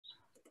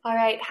All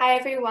right. Hi,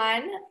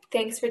 everyone.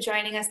 Thanks for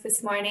joining us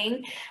this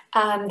morning.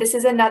 This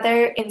is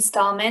another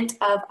installment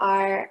of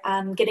our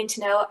Getting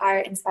to Know Our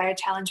Inspire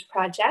Challenge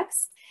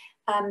projects.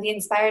 The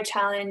Inspire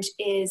Challenge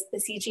is the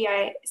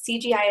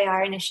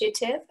CGIAR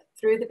initiative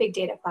through the Big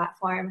Data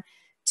platform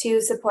to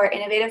support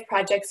innovative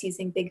projects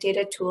using big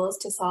data tools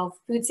to solve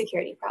food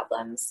security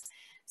problems.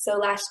 So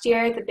last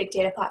year, the Big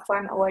Data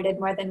platform awarded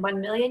more than $1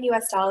 million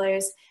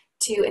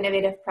to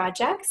innovative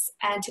projects.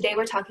 And today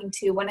we're talking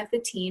to one of the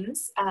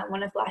teams,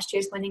 one of last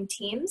year's winning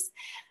teams.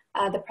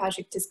 The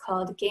project is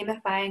called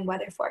Gamifying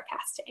Weather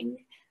Forecasting,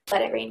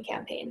 Let It Rain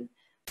campaign.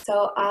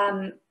 So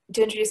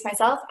to introduce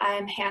myself,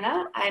 I'm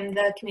Hannah. I'm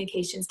the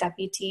communications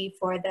deputy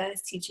for the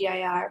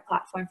CGIAR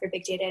platform for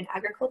big data in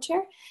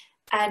agriculture.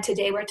 And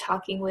today we're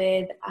talking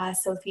with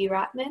Sophe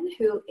Rottmann,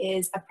 who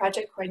is a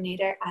project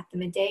coordinator at the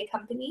Mediae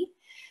Company.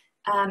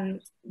 The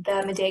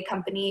Mediae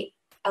Company,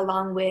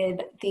 along with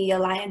the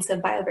Alliance of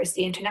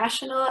Biodiversity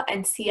International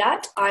and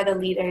CIAT, are the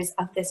leaders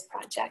of this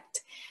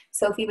project.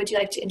 Sophe, would you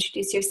like to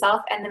introduce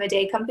yourself and the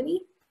Mediae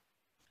Company?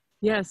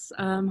 Yes,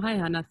 hi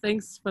Hannah,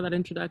 thanks for that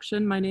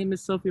introduction. My name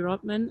is Sophe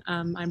Rottmann.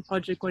 I'm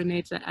project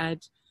coordinator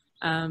at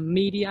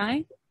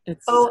Mediae. I'm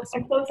so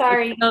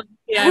sorry.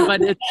 Yeah,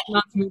 but it's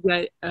not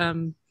Mediae.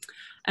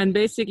 And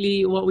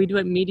basically what we do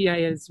at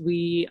Mediae is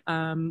we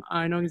are an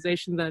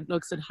organization that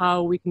looks at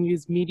how we can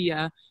use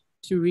media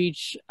to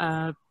reach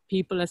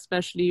people,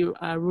 especially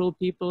rural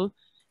people,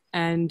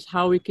 and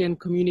how we can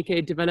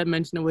communicate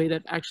development in a way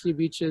that actually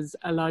reaches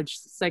a large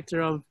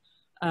sector of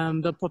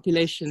the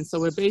population.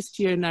 So we're based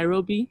here in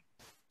Nairobi,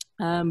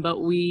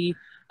 but we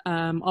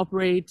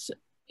operate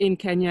in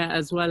Kenya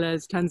as well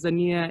as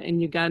Tanzania, in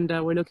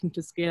Uganda. We're looking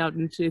to scale out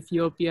into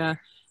Ethiopia,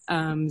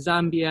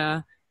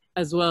 Zambia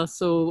as well.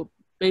 So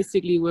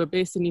basically we're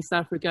based in East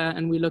Africa,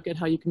 and we look at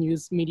how you can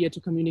use media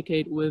to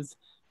communicate with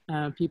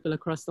people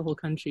across the whole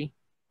country.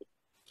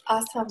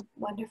 Awesome,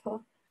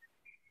 wonderful.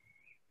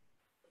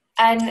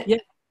 And, yeah,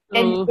 so,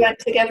 and do you want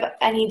to give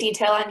any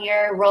detail on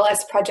your role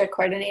as project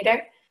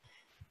coordinator?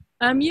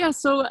 Yeah,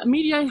 so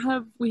we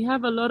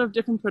have a lot of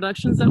different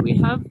productions that we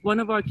have.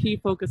 One of our key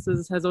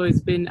focuses has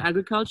always been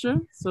agriculture.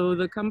 So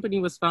the company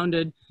was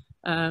founded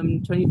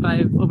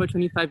over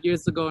 25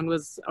 years ago and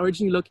was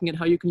originally looking at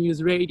how you can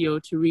use radio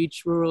to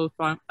reach rural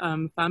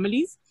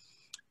families,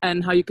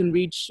 and how you can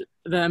reach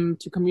them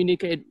to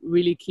communicate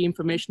really key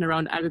information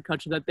around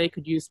agriculture that they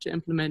could use to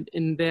implement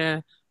in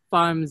their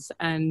farms,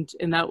 and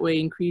in that way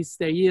increase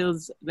their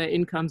yields, their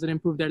incomes, and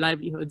improve their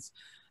livelihoods.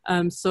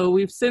 So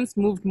we've since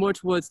moved more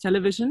towards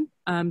television,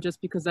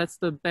 just because that's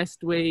the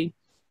best way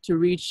to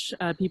reach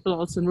people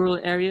also in rural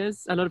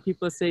areas. A lot of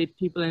people say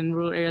people in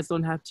rural areas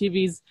don't have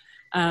TVs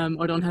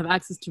or don't have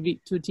access to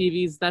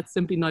TVs. That's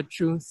simply not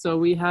true. So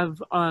we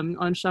have on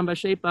Shamba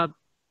Shape Up,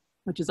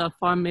 which is our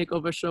farm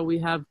makeover show, we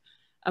have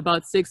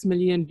about 6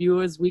 million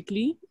viewers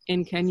weekly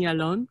in Kenya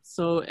alone.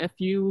 So if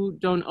you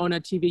don't own a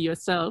TV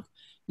yourself,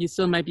 you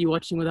still might be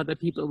watching with other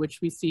people,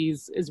 which we see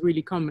is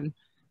really common.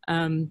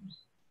 And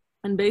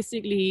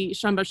basically,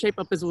 Shamba Shape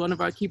Up is one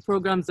of our key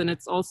programs, and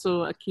it's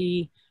also a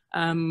key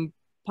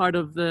part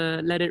of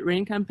the Let It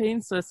Rain campaign.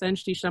 So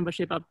essentially, Shamba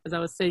Shape Up, as I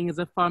was saying, is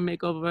a farm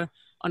makeover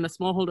on a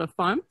smallholder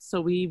farm.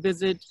 So we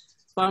visit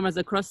farmers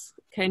across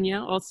Kenya,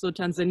 also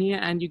Tanzania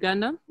and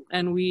Uganda,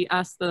 and we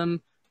ask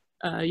them,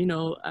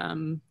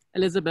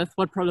 Elizabeth,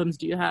 what problems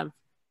do you have?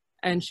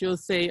 And she'll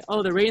say,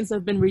 oh, the rains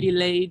have been really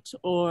late,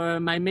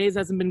 or my maize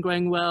hasn't been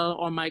growing well,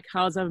 or my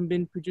cows haven't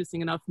been producing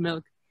enough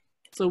milk.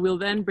 So we'll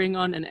then bring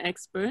on an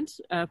expert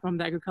from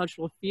the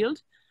agricultural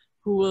field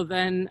who will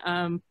then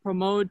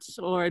promote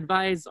or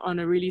advise on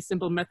a really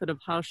simple method of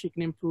how she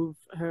can improve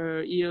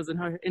her yields and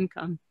her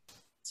income.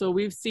 So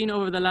we've seen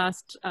over the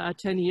last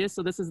 10 years,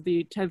 so this is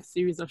the 10th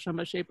series of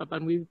Shamba Shape Up,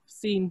 and we've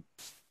seen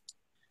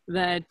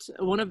that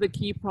one of the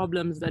key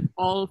problems that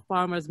all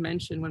farmers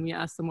mention when we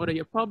ask them, what are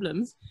your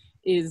problems,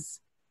 is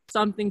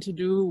something to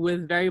do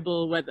with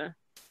variable weather.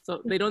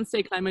 So they don't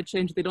say climate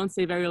change, they don't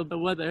say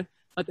variable weather,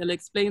 but they'll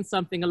explain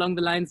something along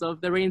the lines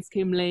of the rains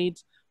came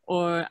late,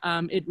 or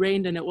it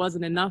rained and it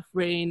wasn't enough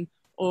rain,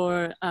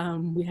 or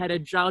we had a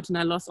drought and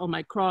I lost all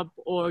my crop,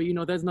 or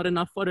there's not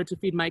enough fodder to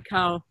feed my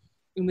cow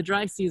in the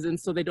dry season,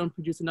 so they don't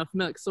produce enough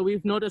milk. So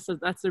we've noticed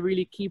that that's a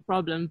really key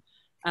problem.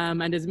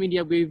 And as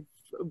media, we've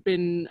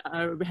been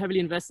heavily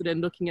invested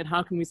in looking at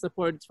how can we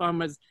support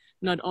farmers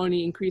not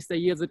only increase their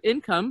yields of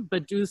income,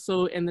 but do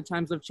so in the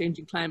times of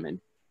changing climate.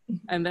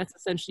 And that's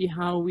essentially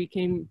how we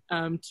came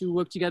to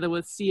work together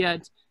with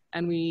CIAT,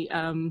 and we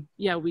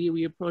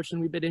approached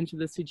and we bid into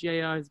the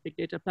CGIAR's big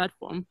data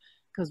platform,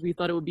 because we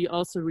thought it would be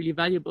also really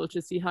valuable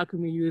to see how can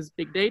we use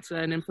big data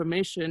and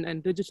information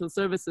and digital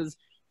services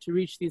to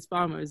reach these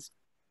farmers.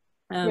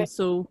 Right.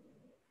 So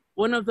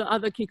one of the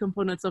other key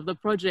components of the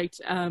project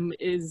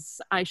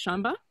is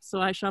iShamba. So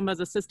iShamba is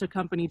a sister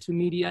company to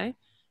Mediae.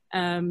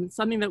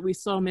 Something that we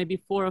saw maybe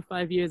 4 or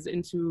 5 years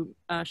into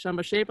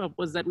Shamba Shape Up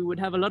was that we would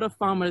have a lot of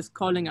farmers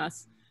calling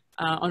us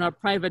on our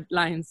private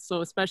lines.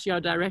 So especially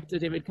our director,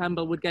 David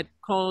Campbell, would get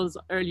calls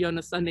early on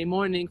a Sunday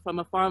morning from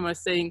a farmer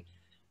saying,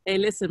 hey,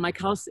 listen, my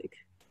cow's sick.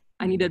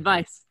 I need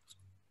advice.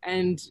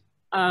 And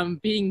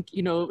being,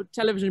 you know,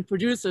 television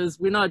producers,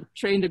 we're not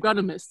trained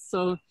agronomists.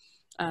 So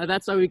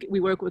that's why we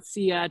work with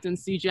CIAT and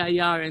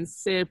CGIR and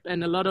SIP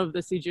and a lot of the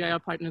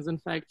CGIR partners, in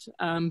fact,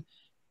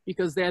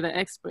 because they're the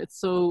experts.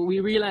 So we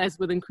realized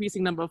with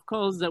increasing number of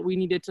calls that we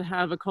needed to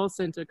have a call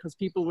center because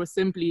people were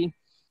simply,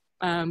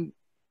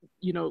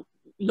 you know,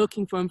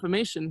 looking for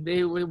information.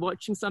 They were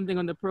watching something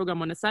on the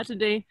program on a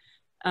Saturday,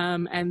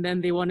 and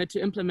then they wanted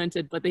to implement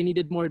it, but they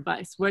needed more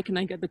advice. Where can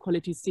I get the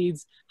quality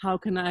seeds? How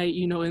can I,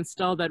 you know,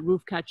 install that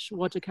roof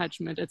water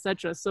catchment,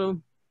 etc.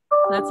 So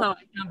that's how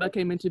iShamba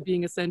came into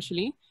being,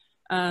 essentially.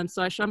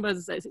 So iShamba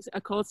is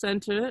a call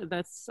center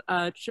that's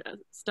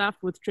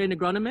staffed with trained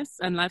agronomists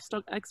and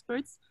livestock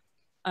experts.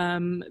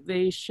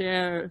 They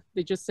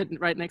just sit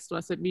right next to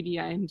us at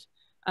Mediae.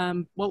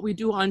 And what we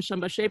do on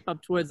Shamba Shape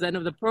Up towards the end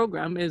of the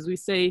program is we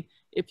say,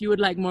 if you would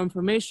like more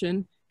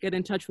information, get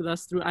in touch with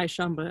us through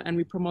iShamba, and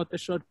we promote the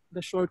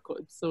short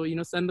code. So, you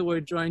know, send the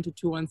word join to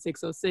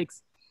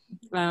 21606.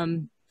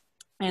 And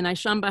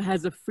iShamba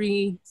has a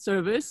free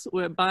service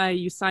whereby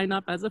you sign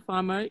up as a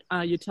farmer,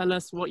 you tell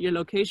us what your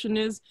location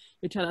is,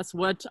 you tell us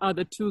what are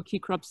the 2 key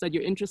crops that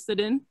you're interested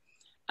in,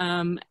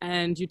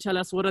 and you tell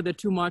us what are the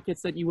 2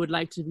 markets that you would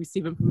like to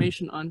receive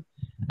information on.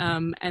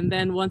 And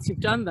then once you've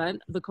done that,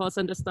 the call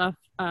center staff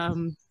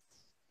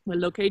will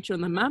locate you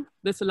on the map.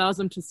 This allows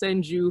them to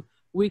send you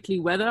weekly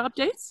weather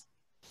updates.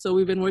 So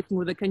we've been working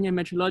with the Kenya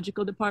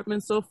Meteorological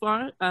Department so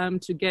far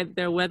to get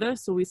their weather.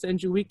 So we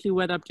send you weekly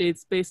weather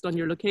updates based on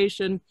your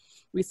location.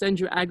 We send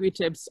you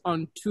agri-tips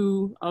on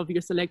 2 of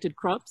your selected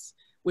crops,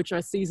 which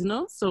are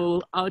seasonal.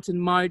 So out in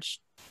March,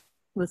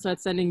 we'll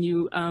start sending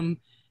you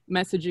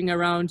messaging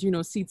around, you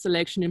know, seed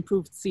selection,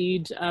 improved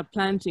seed,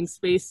 planting,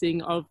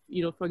 spacing of,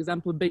 you know, for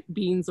example,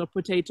 beans or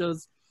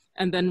potatoes.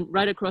 And then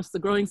right across the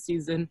growing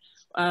season,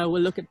 we'll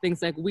look at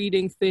things like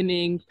weeding,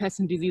 thinning, pest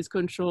and disease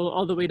control,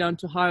 all the way down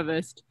to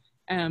harvest.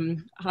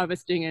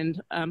 Harvesting and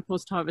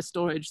post-harvest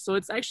storage. So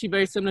it's actually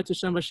very similar to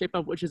Shamba Shape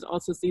Up, which is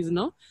also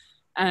seasonal.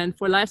 And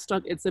for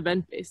livestock, it's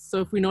event-based.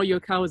 So if we know your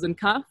cow is in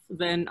calf,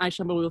 then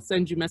iShamba will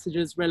send you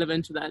messages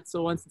relevant to that.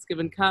 So once it's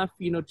given calf,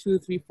 you know, 2,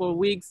 3, 4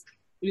 weeks,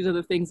 these are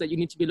the things that you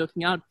need to be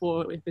looking out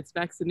for, if it's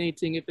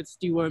vaccinating, if it's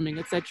deworming,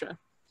 etc.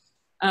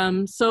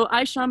 So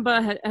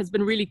iShamba has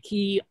been really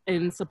key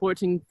in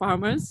supporting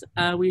farmers.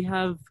 We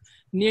have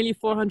nearly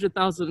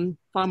 400,000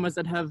 farmers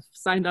that have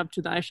signed up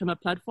to the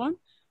iShamba platform,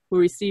 who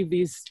receive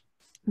this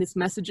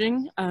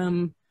messaging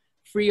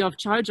free of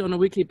charge on a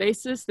weekly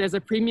basis. There's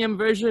a premium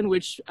version,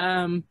 which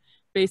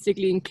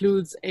basically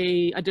includes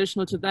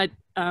additional to that,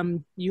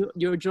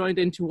 you're joined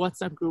into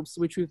WhatsApp groups,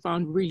 which we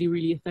found really,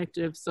 really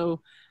effective. So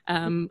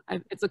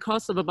it's a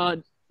cost of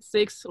about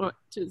 $6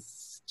 to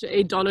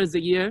 $8 a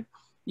year.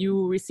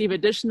 You receive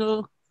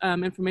additional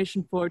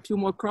information for 2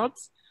 more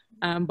crops.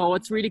 But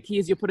what's really key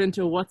is you put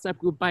into a WhatsApp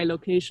group by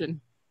location.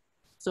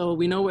 So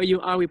we know where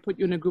you are, we put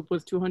you in a group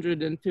with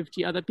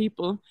 250 other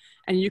people,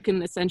 and you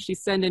can essentially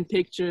send in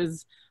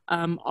pictures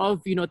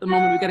of, you know, at the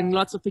moment we're getting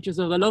lots of pictures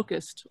of the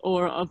locust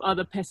or of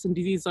other pests and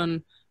disease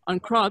on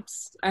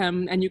crops,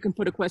 and you can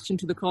put a question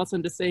to the call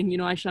center saying, you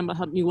know, iShamba,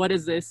 help me, what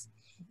is this?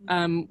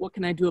 What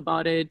can I do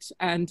about it?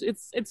 And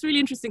it's really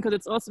interesting because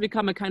it's also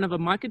become a kind of a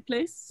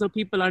marketplace. So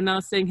people are now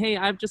saying, hey,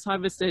 I've just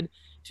harvested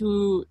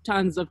 2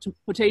 tons of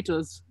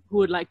potatoes, who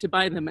would like to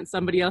buy them? And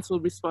somebody else will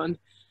respond.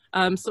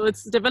 So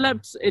it's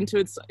developed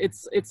into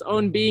its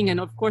own being, and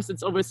of course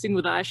it's overseen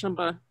with the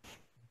iShamba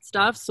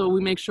staff. So we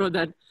make sure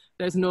that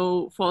there's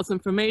no false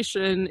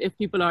information. If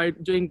people are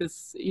doing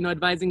this, you know,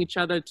 advising each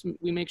other,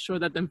 we make sure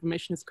that the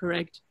information is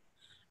correct.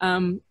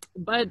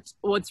 But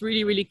what's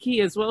really, really key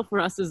as well for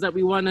us is that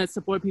we want to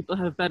support people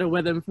have better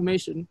weather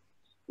information,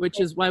 which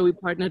is why we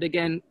partnered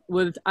again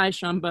with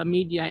iShamba,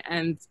 Mediae,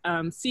 and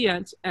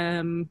CIAT,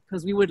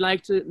 because we would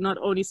like to not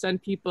only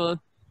send people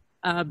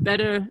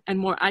better and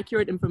more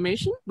accurate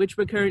information, which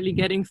we're currently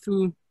getting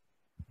through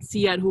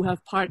CIAT, who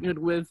have partnered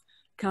with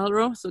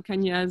CalRO, so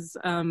Kenya's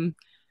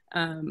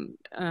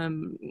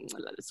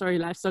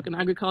livestock and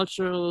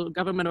agricultural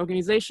government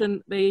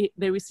organization. They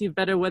receive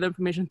better weather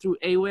information through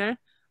AWARE,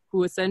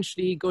 who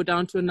essentially go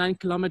down to a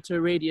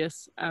 9-kilometer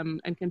radius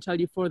and can tell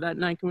you for that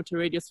 9-kilometer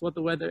radius what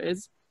the weather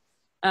is.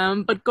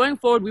 But going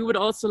forward, we would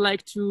also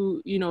like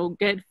to, you know,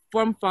 get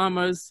from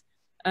farmers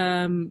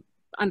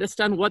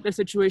understand what their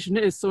situation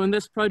is. So in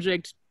this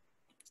project,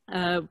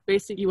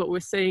 basically what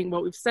we've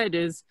said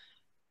is,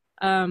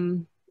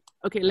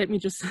 okay, let me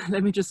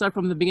just start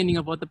from the beginning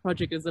of what the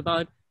project is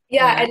about.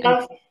 Yeah, I'd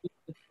love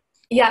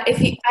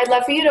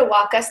for you to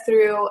walk us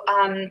through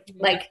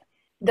like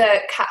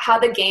how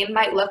the game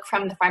might look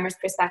from the farmer's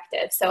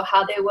perspective. So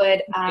how they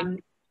would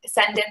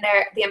send in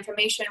the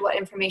information, what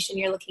information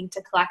you're looking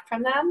to collect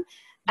from them,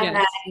 and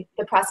then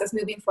the process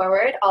moving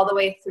forward all the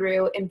way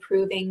through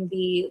improving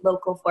the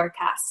local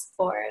forecasts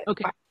for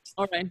farmers.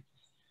 All right.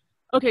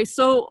 Okay,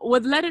 so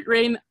with Let It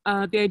Rain,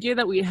 the idea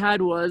that we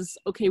had was,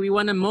 okay, we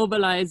want to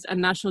mobilize a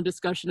national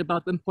discussion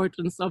about the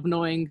importance of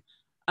knowing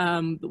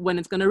when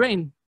it's going to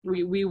rain.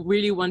 We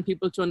really want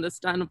people to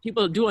understand,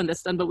 people do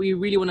understand, but we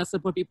really want to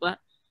support people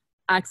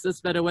access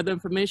better weather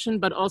information,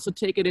 but also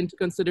take it into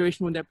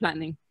consideration when they're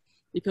planning.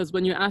 Because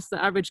when you ask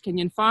the average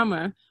Kenyan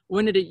farmer,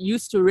 when did it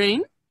used to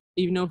rain,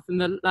 even though in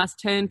the last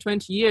 10,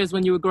 20 years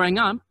when you were growing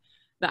up,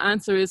 the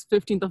answer is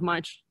 15th of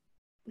March.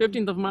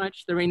 15th of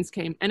March, the rains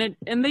came, and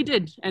they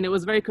did, and it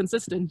was very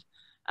consistent.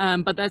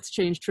 But that's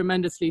changed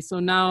tremendously. So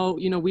now,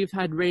 you know, we've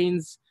had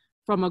rains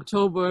from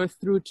October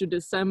through to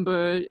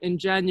December. In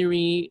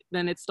January,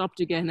 then it stopped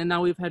again, and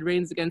now we've had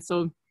rains again.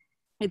 So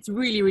it's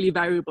really, really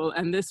variable,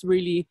 and this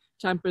really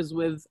tampers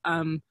with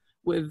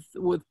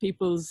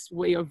people's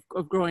way of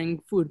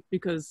growing food,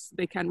 because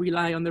they can't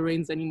rely on the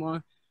rains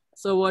anymore.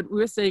 So what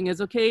we're saying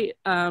is, okay,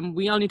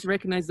 we all need to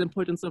recognize the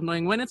importance of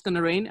knowing when it's going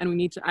to rain, and we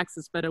need to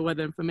access better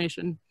weather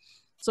information.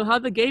 So how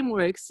the game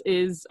works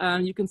is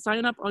you can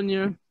sign up on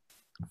your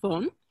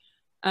phone.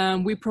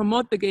 We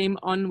promote the game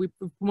we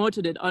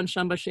promoted it on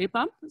Shamba Shape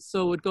Up.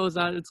 So it goes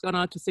out, it's gone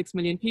out to 6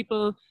 million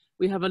people.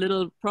 We have a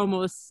little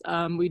promos,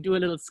 we do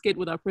a little skit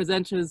with our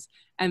presenters,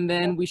 and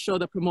then we show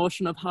the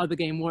promotion of how the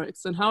game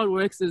works. And how it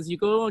works is you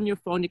go on your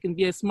phone, it can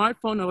be a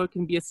smartphone or it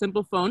can be a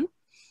simple phone.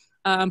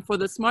 For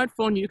the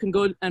smartphone, you can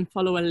go and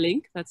follow a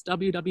link, that's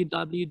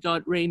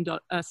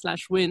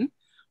www.rain./win,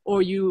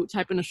 or you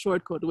type in a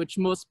shortcode, which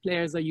most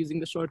players are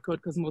using the shortcode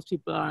because most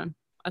people are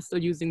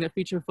still using their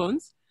feature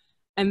phones.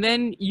 And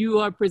then you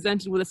are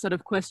presented with a set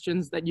of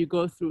questions that you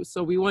go through.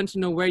 So we want to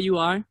know where you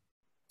are.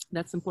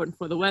 That's important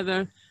for the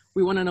weather.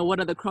 We want to know what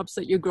are the crops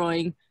that you're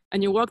growing,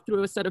 and you walk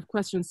through a set of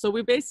questions. So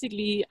we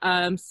basically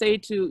say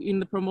in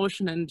the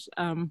promotion, and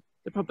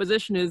the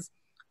proposition is,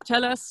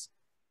 tell us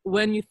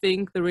when you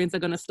think the rains are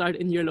going to start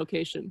in your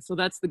location. So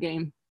that's the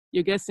game.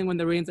 You're guessing when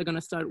the rains are going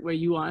to start where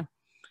you are.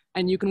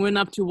 And you can win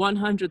up to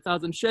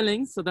 100,000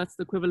 shillings. So that's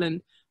the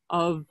equivalent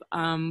of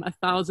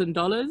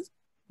 $1,000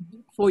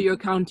 for your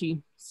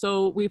county.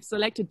 So we've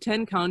selected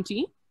 10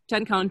 counties,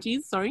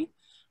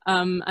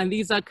 and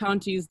these are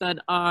counties that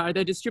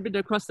they're distributed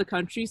across the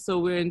country. So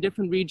we're in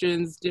different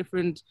regions,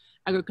 different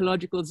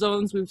agroecological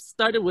zones. We've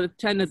started with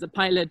 10 as a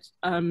pilot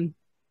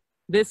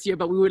this year,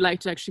 but we would like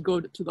to actually go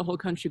to the whole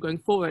country going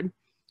forward.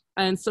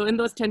 And so in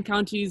those 10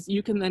 counties,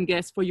 you can then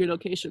guess for your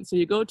location. So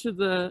you go to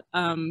the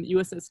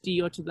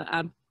USSD or to the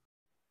app,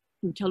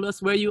 you tell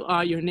us where you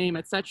are, your name,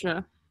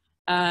 etc.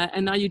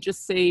 And now you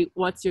just say,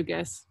 what's your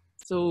guess?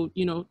 So,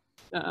 you know,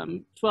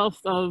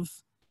 12th of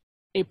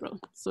April.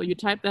 So you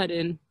type that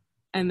in,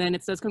 and then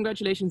it says,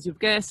 congratulations, you've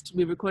guessed,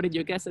 we recorded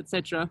your guess,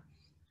 etc.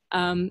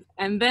 And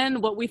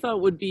then what we thought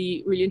would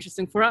be really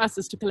interesting for us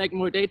is to collect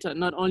more data,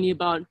 not only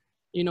about,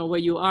 you know, where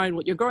you are and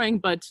what you're growing,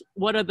 but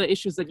what are the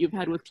issues that you've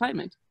had with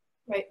climate?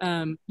 Right.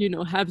 You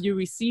know, have you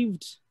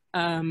received,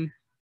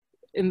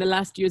 in the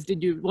last years,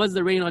 was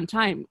the rain on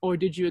time, or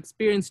did you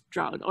experience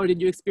drought, or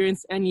did you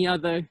experience any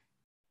other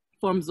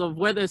forms of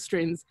weather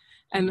strains?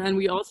 And then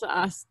we also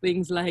ask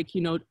things like,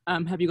 you know,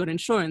 have you got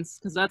insurance?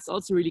 Because that's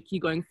also really key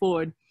going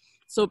forward.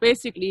 So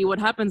basically what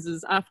happens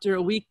is after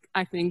a week,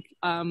 I think,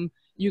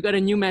 you got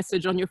a new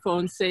message on your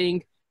phone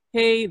saying,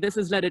 hey, this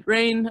is Let It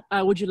Rain.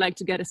 Would you like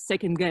to get a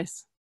second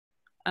guess?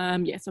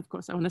 Yes, of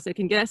course, I want a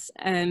second guess.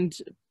 And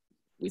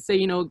we say,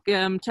 you know,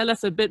 tell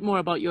us a bit more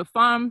about your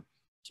farm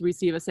to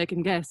receive a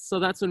second guess. So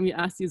that's when we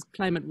ask these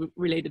climate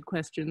related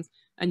questions,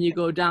 and you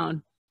go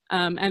down.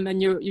 And then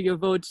your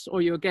vote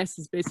or your guess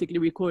is basically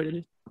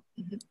recorded.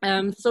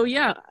 So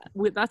yeah,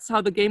 that's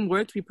how the game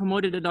worked. We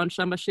promoted it on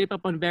Shamba Shape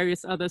Up, on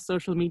various other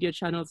social media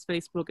channels,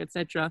 Facebook,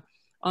 etc.,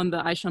 on the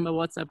iShamba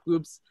WhatsApp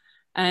groups.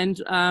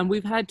 And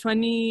we've had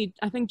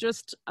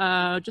just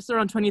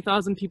around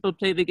 20,000 people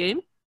play the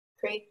game.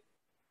 Great.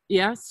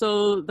 Yeah,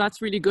 so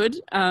that's really good.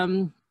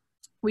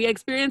 We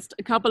experienced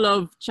a couple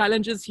of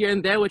challenges here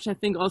and there, which I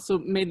think also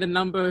made the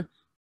number,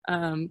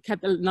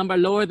 kept the number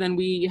lower than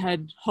we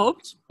had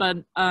hoped. But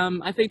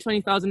I think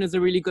 20,000 is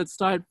a really good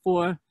start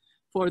for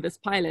this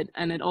pilot.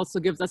 And it also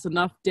gives us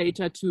enough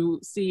data to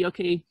see,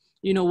 okay,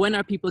 you know, when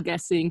are people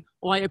guessing?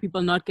 Why are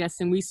people not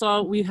guessing? We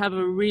have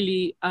a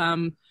really,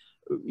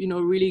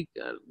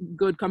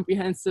 good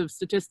comprehensive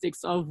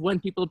statistics of when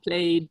people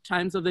played,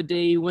 times of the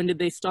day, when did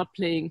they stop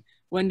playing?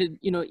 When did,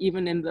 you know,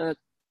 even in the,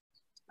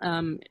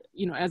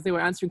 as they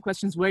were answering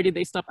questions, where did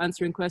they stop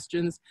answering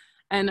questions?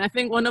 And I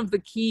think one of the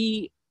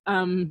key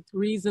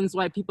reasons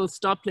why people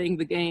stopped playing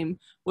the game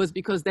was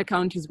because their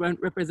counties weren't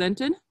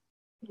represented.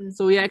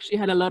 So we actually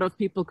had a lot of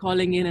people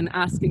calling in and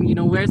asking, you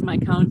know, where's my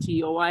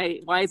county, or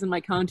why isn't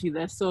my county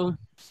there? So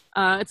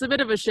it's a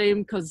bit of a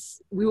shame because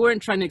we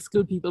weren't trying to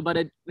exclude people, but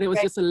there was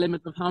just a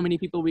limit of how many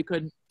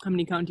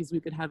counties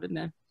we could have in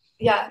there.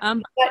 Yeah,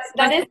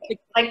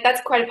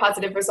 that's quite a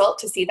positive result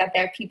to see that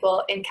there are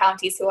people in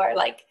counties who are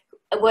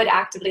would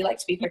actively like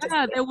to be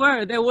participating.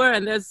 Yeah, there were,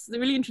 and there's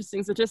really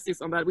interesting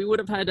statistics on that. We would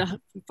have had a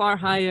far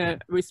higher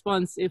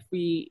response if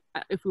we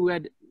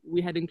had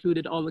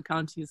included all the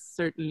counties,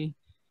 certainly.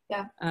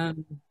 Yeah.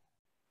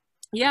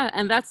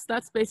 And that's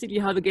basically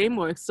how the game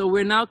works. So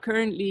we're now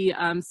currently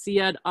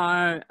SIAD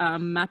are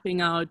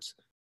mapping out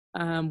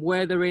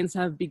where the rains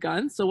have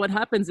begun. So what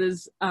happens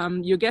is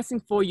you're guessing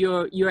for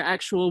your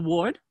actual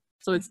ward.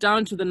 So it's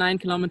down to the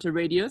 9-kilometer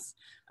radius,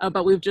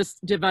 but we've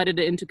just divided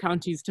it into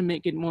counties to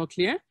make it more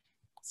clear.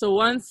 So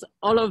once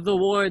all of the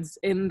wards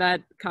in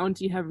that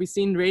county have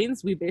received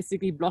rains, we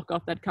basically block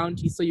off that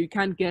county. So you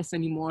can't guess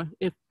anymore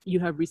if you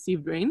have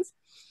received rains.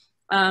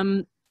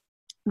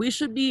 We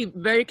should be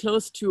very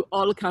close to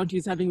all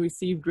counties having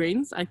received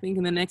rains. I think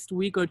in the next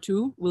week or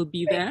two, we'll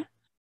be there.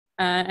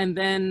 And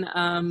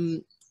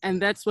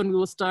that's when we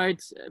will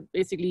start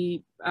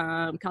basically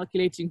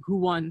calculating who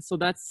won. So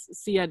that's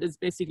SIAD is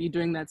basically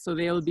doing that. So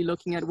they'll be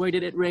looking at where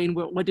did it rain,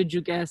 what did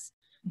you guess?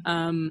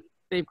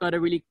 They've got a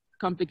really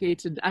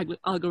complicated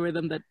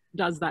algorithm that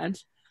does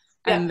that.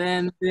 Yeah. And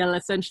then they'll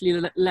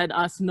essentially let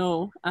us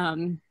know,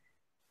 and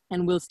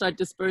we'll start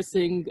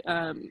dispersing,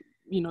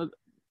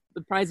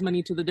 the prize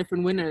money to the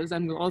different winners.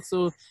 And we'll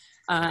also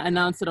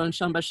announce it on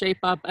Shamba Shape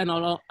Up and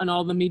on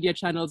all the media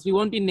channels. We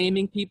won't be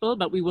naming people,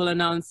 but we will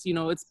announce,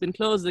 it's been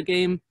closed. The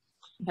game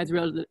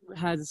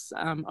has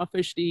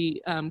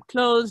officially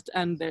closed,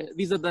 and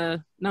these are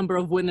the number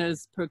of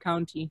winners per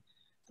county.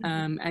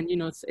 And,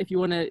 if you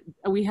want to,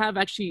 we have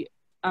actually,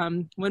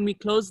 when we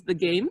closed the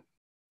game,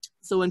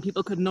 so when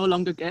people could no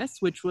longer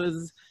guess, which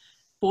was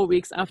 4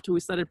 weeks after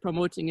we started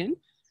promoting it,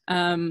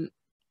 the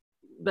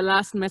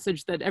last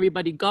message that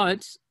everybody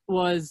got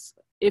was,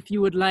 if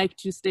you would like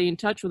to stay in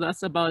touch with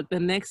us about the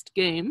next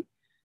game,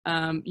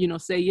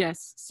 say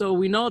yes. So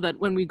we know that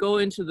when we go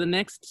into the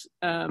next,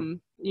 the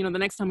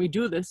next time we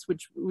do this,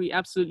 which we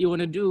absolutely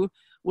want to do,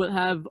 we'll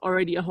have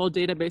already a whole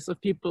database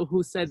of people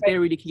who said they're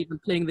really keen on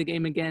playing the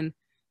game again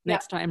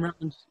next time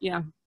around.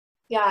 Yeah.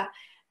 Yeah.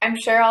 I'm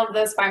sure all of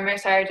those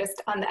farmers are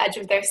just on the edge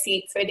of their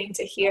seats waiting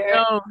to hear.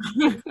 Oh,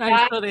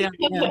 I'm sure they are,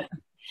 yeah.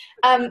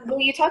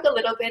 Will you talk a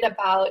little bit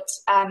about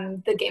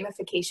the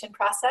gamification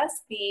process,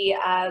 the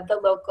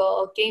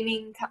local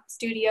gaming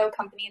studio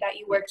company that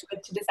you worked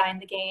with to design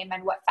the game,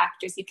 and what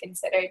factors you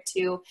considered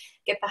to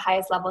get the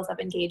highest levels of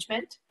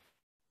engagement?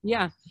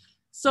 Yeah,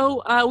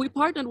 so we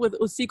partnered with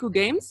Usiku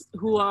Games,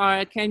 who are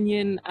a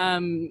Kenyan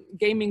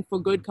gaming for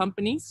good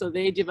company. So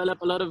they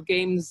develop a lot of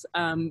games,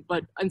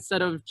 but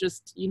instead of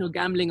just,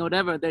 gambling or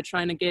whatever, they're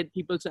trying to get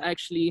people to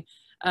actually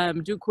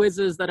do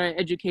quizzes that are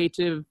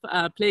educative,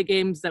 play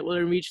games that will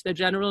enrich their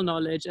general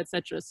knowledge,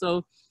 etc.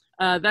 So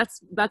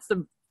that's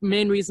the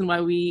main reason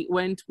why we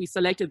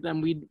selected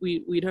them.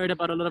 We'd heard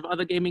about a lot of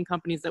other gaming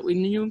companies that we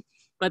knew,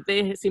 but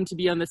they seem to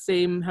be have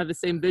the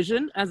same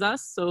vision as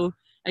us. So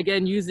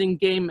again, using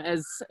game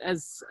as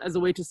a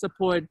way to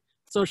support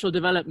social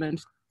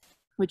development,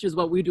 which is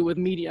what we do with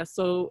media.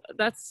 So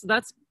that's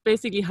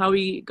basically how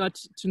we got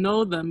to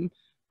know them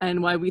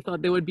and why we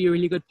thought they would be a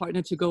really good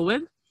partner to go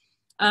with.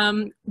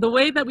 The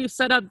way that we've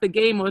set up the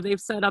game, or they've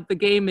set up the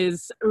game,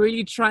 is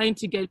really trying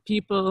to get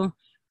people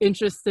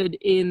interested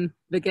in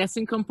the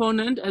guessing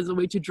component as a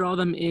way to draw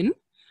them in.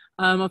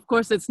 Of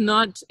course, it's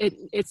not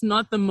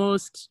the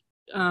most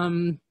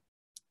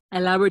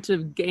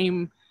elaborative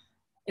game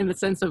in the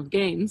sense of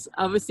games.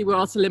 Obviously, we're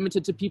also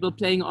limited to people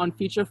playing on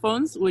feature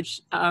phones,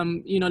 which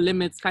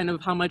limits kind of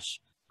how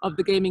much of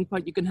the gaming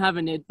part you can have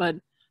in it. But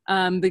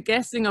the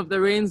guessing of the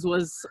rains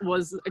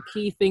was a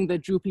key thing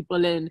that drew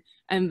people in.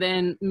 And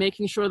then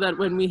making sure that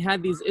when we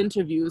had these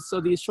interviews, so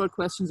these short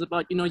questions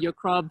about, your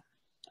crop,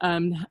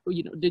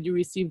 did you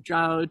receive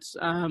drought?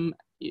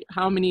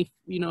 How many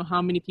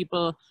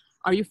people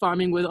are you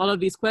farming with? All of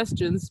these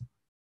questions,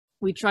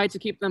 we try to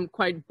keep them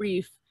quite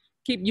brief,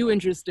 keep you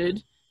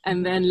interested,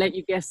 and then let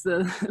you guess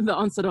the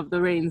onset of the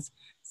rains,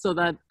 so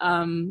that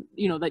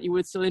that you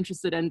were still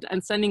interested,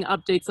 and sending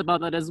updates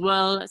about that as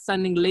well,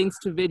 sending links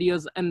to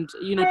videos, and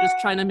just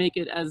trying to make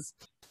it as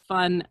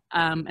fun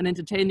and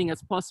entertaining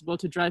as possible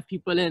to drive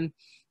people in.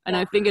 And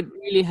I think it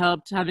really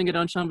helped having it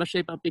on Shamba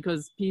Shape Up,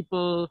 because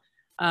people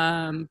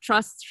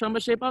trust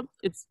Shamba Shape Up.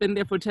 It's been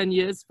there for 10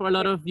 years. For a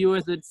lot of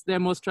viewers, it's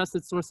their most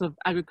trusted source of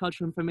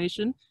agricultural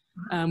information.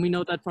 We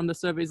know that from the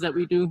surveys that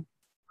we do.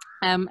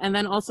 And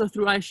then also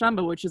through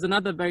iShamba, which is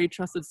another very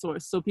trusted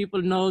source. So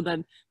people know that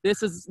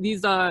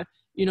these are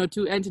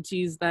two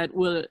entities that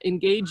will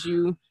engage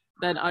you,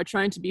 that are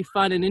trying to be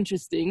fun and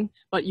interesting,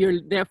 but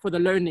you're there for the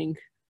learning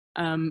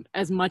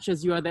as much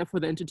as you are there for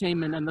the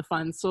entertainment and the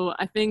fun. So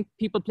I think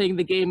people playing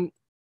the game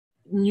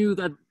knew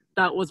that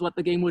that was what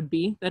the game would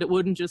be, that it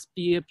wouldn't just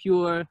be a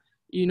pure,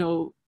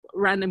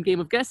 random game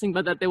of guessing,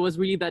 but that there was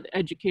really that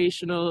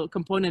educational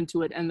component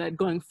to it, and that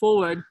going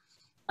forward,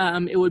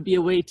 it would be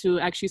a way to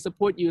actually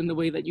support you in the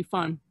way that you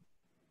farm.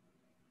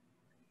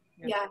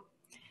 Yeah,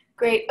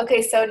 great.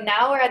 Okay, so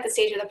now we're at the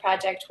stage of the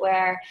project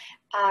where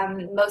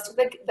most of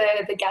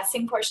the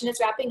guessing portion is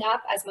wrapping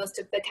up, as most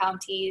of the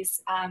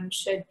counties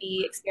should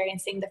be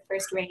experiencing the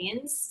first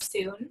rains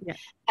soon. Yeah.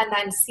 And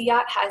then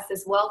SIAT has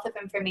this wealth of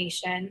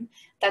information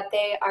that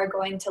they are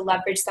going to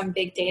leverage some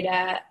big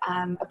data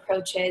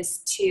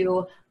approaches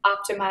to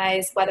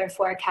optimize weather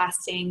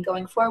forecasting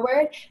going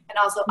forward, and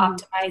also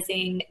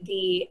optimizing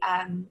the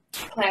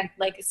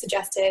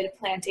suggested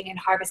planting and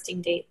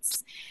harvesting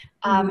dates.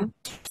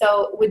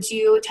 So would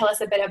you tell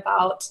us a bit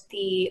about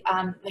the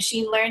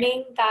machine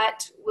learning that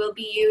will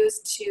be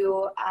used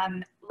to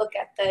look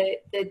at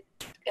the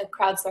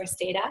crowdsourced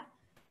data?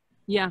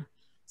 Yeah.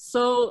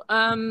 So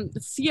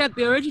SEAT,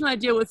 the original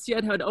idea with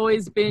SEAT had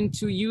always been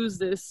to use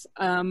this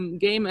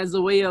game as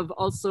a way of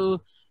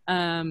also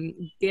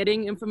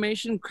getting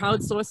information,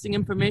 crowdsourcing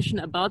information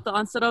about the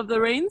onset of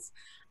the rains.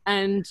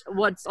 And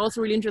what's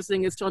also really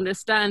interesting is to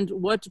understand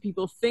what do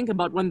people think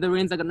about when the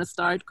rains are going to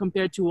start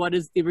compared to what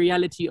is the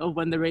reality of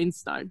when the rains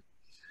start.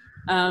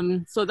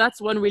 So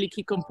that's one really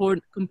key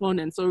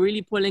component. So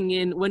really pulling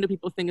in when do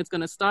people think it's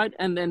going to start,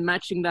 and then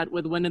matching that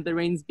with when did the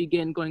rains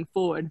begin going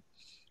forward.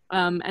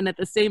 And at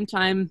the same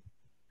time,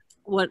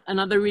 what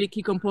another really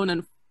key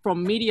component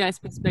from Mediae's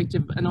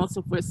perspective and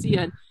also for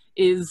SEAT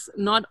is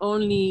not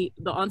only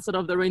the onset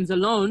of the rains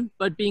alone,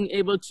 but being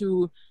able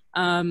to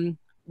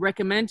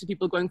recommend to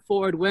people going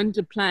forward when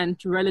to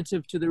plant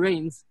relative to the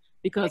rains.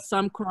 Because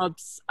some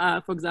crops,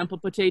 for example,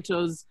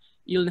 potatoes,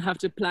 you'll have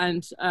to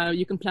plant,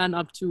 you can plant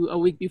up to a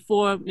week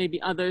before,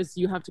 maybe others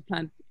you have to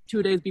plant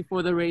 2 days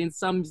before the rains.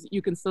 Some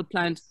you can still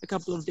plant a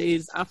couple of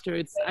days after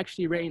it's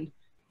actually rained.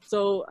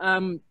 So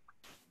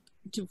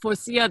for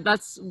SEAT,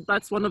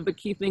 that's one of the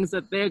key things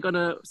that they're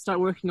gonna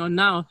start working on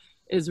now,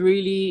 is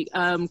really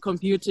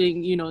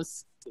computing, you know,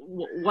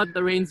 what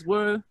the rains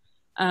were,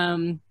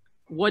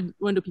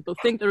 when do people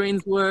think the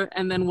rains were,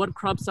 and then what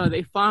crops are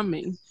they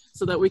farming,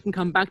 so that we can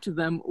come back to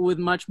them with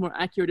much more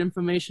accurate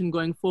information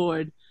going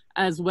forward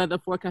as weather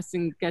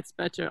forecasting gets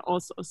better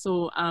also.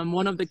 So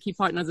one of the key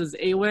partners is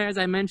AWARE, as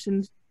I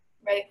mentioned.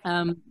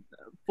 Right.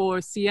 For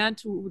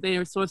SEAT, they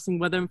are sourcing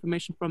weather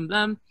information from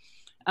them.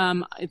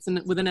 It's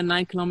within a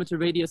 9-kilometer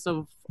radius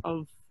of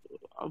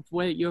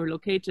where you're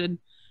located.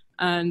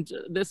 And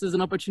this is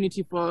an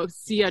opportunity for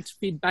SEAT to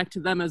feed back to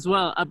them as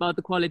well about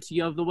the quality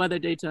of the weather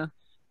data.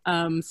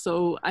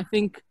 So I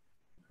think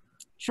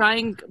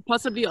trying,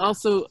 possibly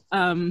also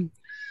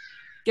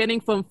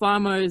getting from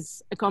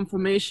farmers a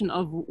confirmation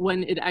of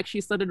when it actually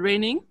started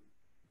raining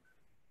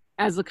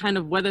as a kind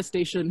of weather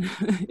station,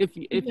 if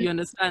you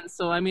understand.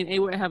 So I mean,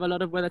 AWARE have a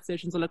lot of weather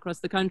stations all across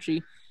the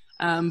country,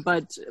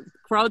 but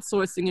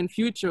crowdsourcing in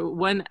future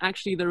when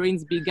actually the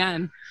rains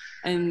began,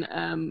 and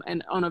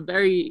on a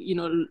very, you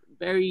know,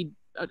 very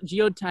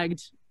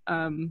geotagged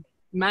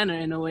manner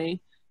in a way,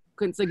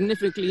 can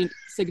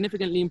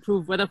significantly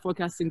improve weather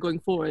forecasting going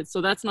forward. So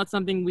that's not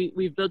something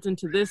we've built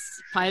into this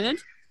pilot,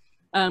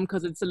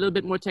 because it's a little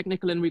bit more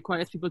technical and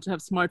requires people to have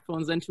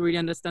smartphones and to really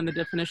understand the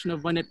definition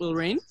of when it will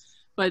rain.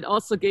 But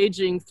also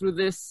gauging through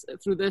this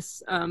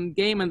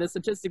game and the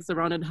statistics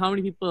around it, how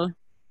many people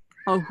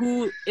or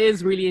who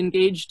is really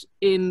engaged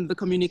in the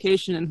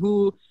communication and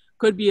who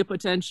could be a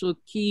potential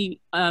key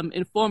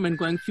informant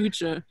going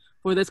future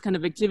for this kind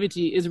of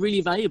activity is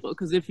really valuable.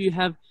 Because if you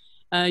have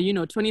you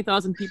know,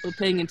 20,000 people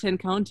playing in 10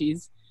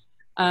 counties,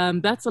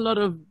 that's a lot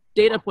of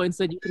data points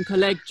that you can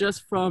collect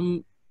just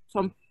from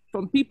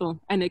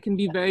people, and it can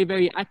be very,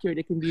 very accurate.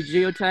 It can be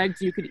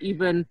geotagged. You could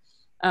even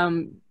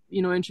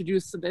you know,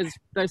 introduce, there's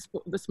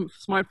the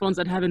smartphones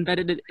that have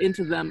embedded it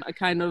into them, a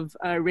kind of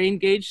rain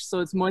gauge, so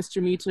it's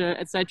moisture meter,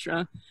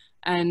 etc.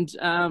 And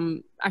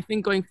I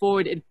think going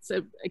forward, it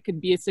could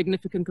be a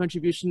significant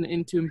contribution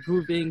into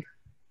improving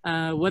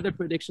weather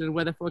prediction and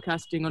weather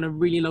forecasting on a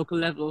really local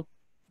level.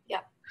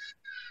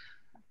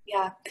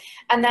 Yeah,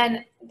 and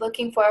then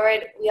looking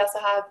forward, we also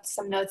have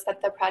some notes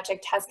that the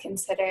project has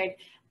considered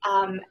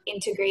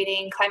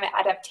integrating climate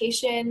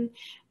adaptation,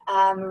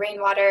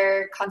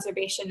 rainwater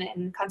conservation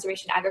and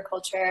conservation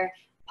agriculture,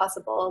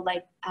 possible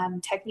like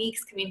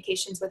techniques,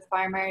 communications with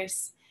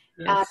farmers.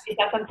 Yes. Is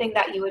that something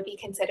that you would be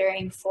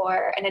considering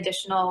for an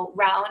additional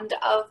round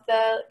of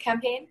the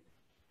campaign?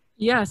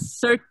 Yes,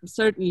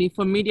 certainly.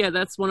 For Media,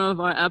 that's one of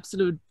our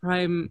absolute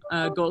prime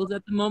goals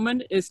at the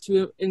moment, is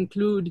to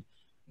include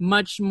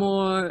much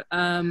more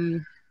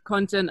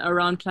content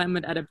around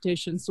climate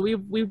adaptation. So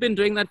we've been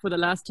doing that for the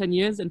last 10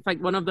 years. In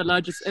fact, one of the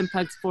largest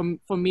impacts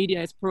for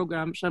Media's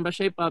program, Shamba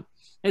Shape Up,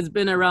 has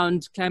been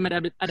around climate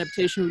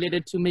adaptation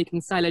related to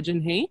making silage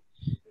and hay.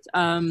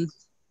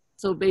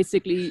 So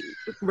basically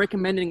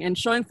recommending and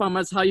showing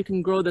farmers how you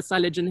can grow the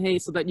silage and hay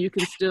so that you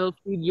can still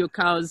feed your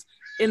cows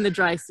in the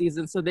dry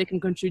season, so they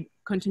can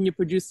continue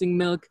producing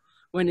milk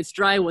when it's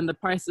dry, when the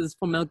prices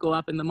for milk go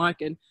up in the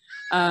market.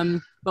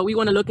 But we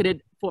want to look at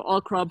it for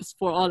all crops,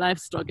 for all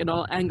livestock at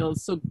all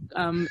angles. So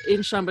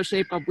in Shamba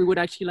Shape Up, we would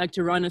actually like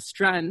to run a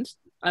strand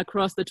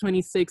across the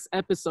 26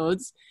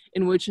 episodes,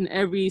 in which in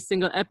every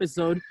single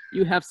episode,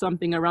 you have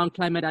something around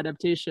climate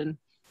adaptation.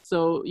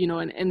 So, you know,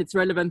 and it's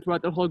relevant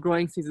throughout the whole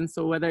growing season.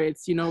 So whether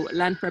it's, you know,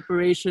 land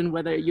preparation,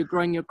 whether you're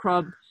growing your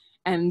crop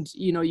and,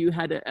 you know, you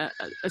had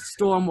a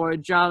storm or a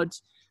drought,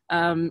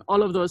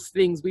 all of those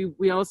things.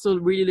 We also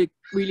really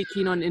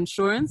keen on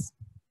insurance.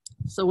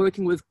 So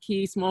working with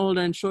key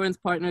smallholder insurance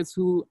partners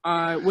who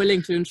are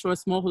willing to insure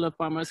smallholder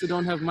farmers who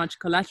don't have much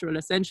collateral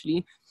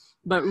essentially,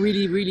 but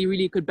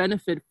really could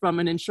benefit from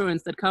an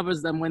insurance that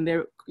covers them when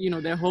their, you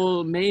know, their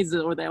whole maize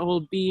or their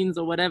whole beans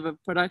or whatever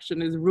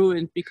production is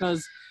ruined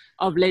because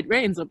of late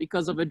rains or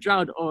because of a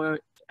drought or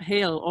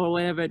hail or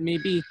whatever it may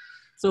be.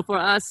 So for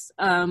us,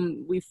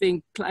 we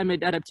think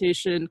climate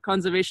adaptation,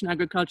 conservation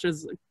agriculture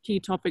is a key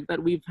topic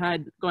that we've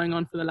had going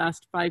on for the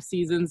last 5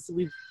 seasons.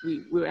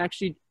 We're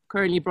actually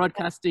currently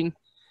broadcasting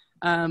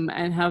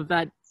and have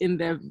that in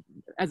there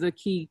as a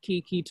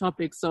key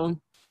topic. So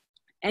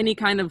any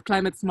kind of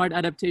climate smart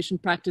adaptation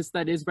practice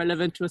that is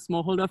relevant to a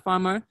smallholder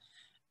farmer,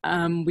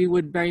 we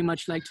would very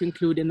much like to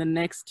include in the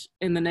next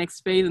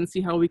phase, and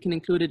see how we can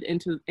include it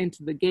into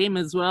the game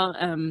as well,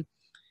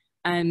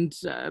 and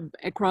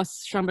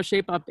across Shamba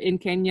Shape Up in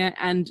Kenya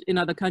and in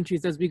other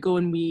countries as we go,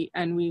 and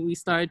we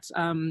start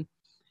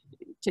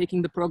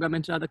taking the program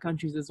into other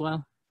countries as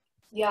well.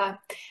 Yeah,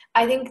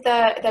 I think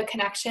the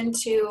connection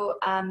to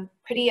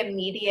pretty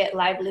immediate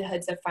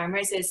livelihoods of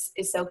farmers is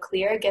so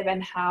clear,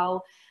 given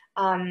how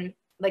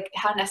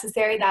how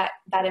necessary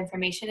that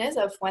information is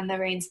of when the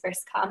rains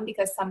first come,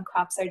 because some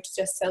crops are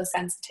just so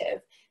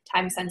sensitive,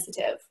 time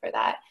sensitive for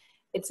that.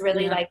 It's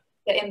really like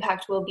the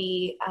impact will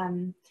be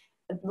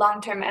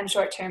long-term and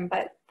short-term,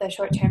 but the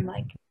short-term,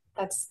 like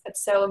that's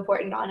so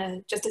important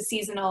on just a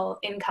seasonal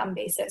income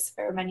basis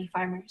for many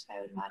farmers,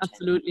 I would imagine.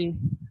 Absolutely.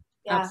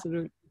 Yeah.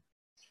 Absolutely.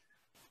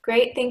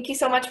 Great, thank you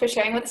so much for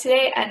sharing with us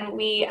today, and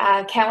we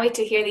can't wait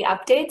to hear the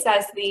updates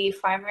as the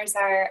farmers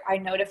are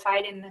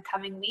notified in the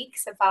coming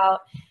weeks about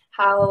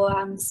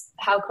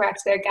how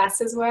correct their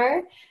guesses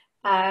were.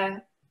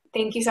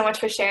 Thank you so much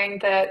for sharing.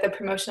 The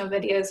promotional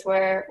videos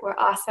were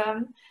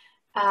awesome,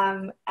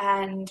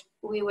 and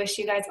we wish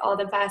you guys all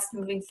the best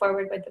moving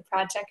forward with the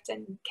project,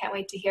 and can't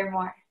wait to hear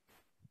more.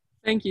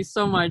 Thank you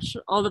so much.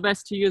 All the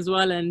best to you as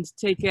well, and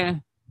take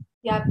care.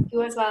 Yep,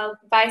 you as well.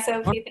 Bye,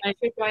 Sophie. Thanks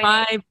for joining.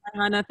 Bye,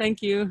 Hannah.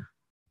 Thank you.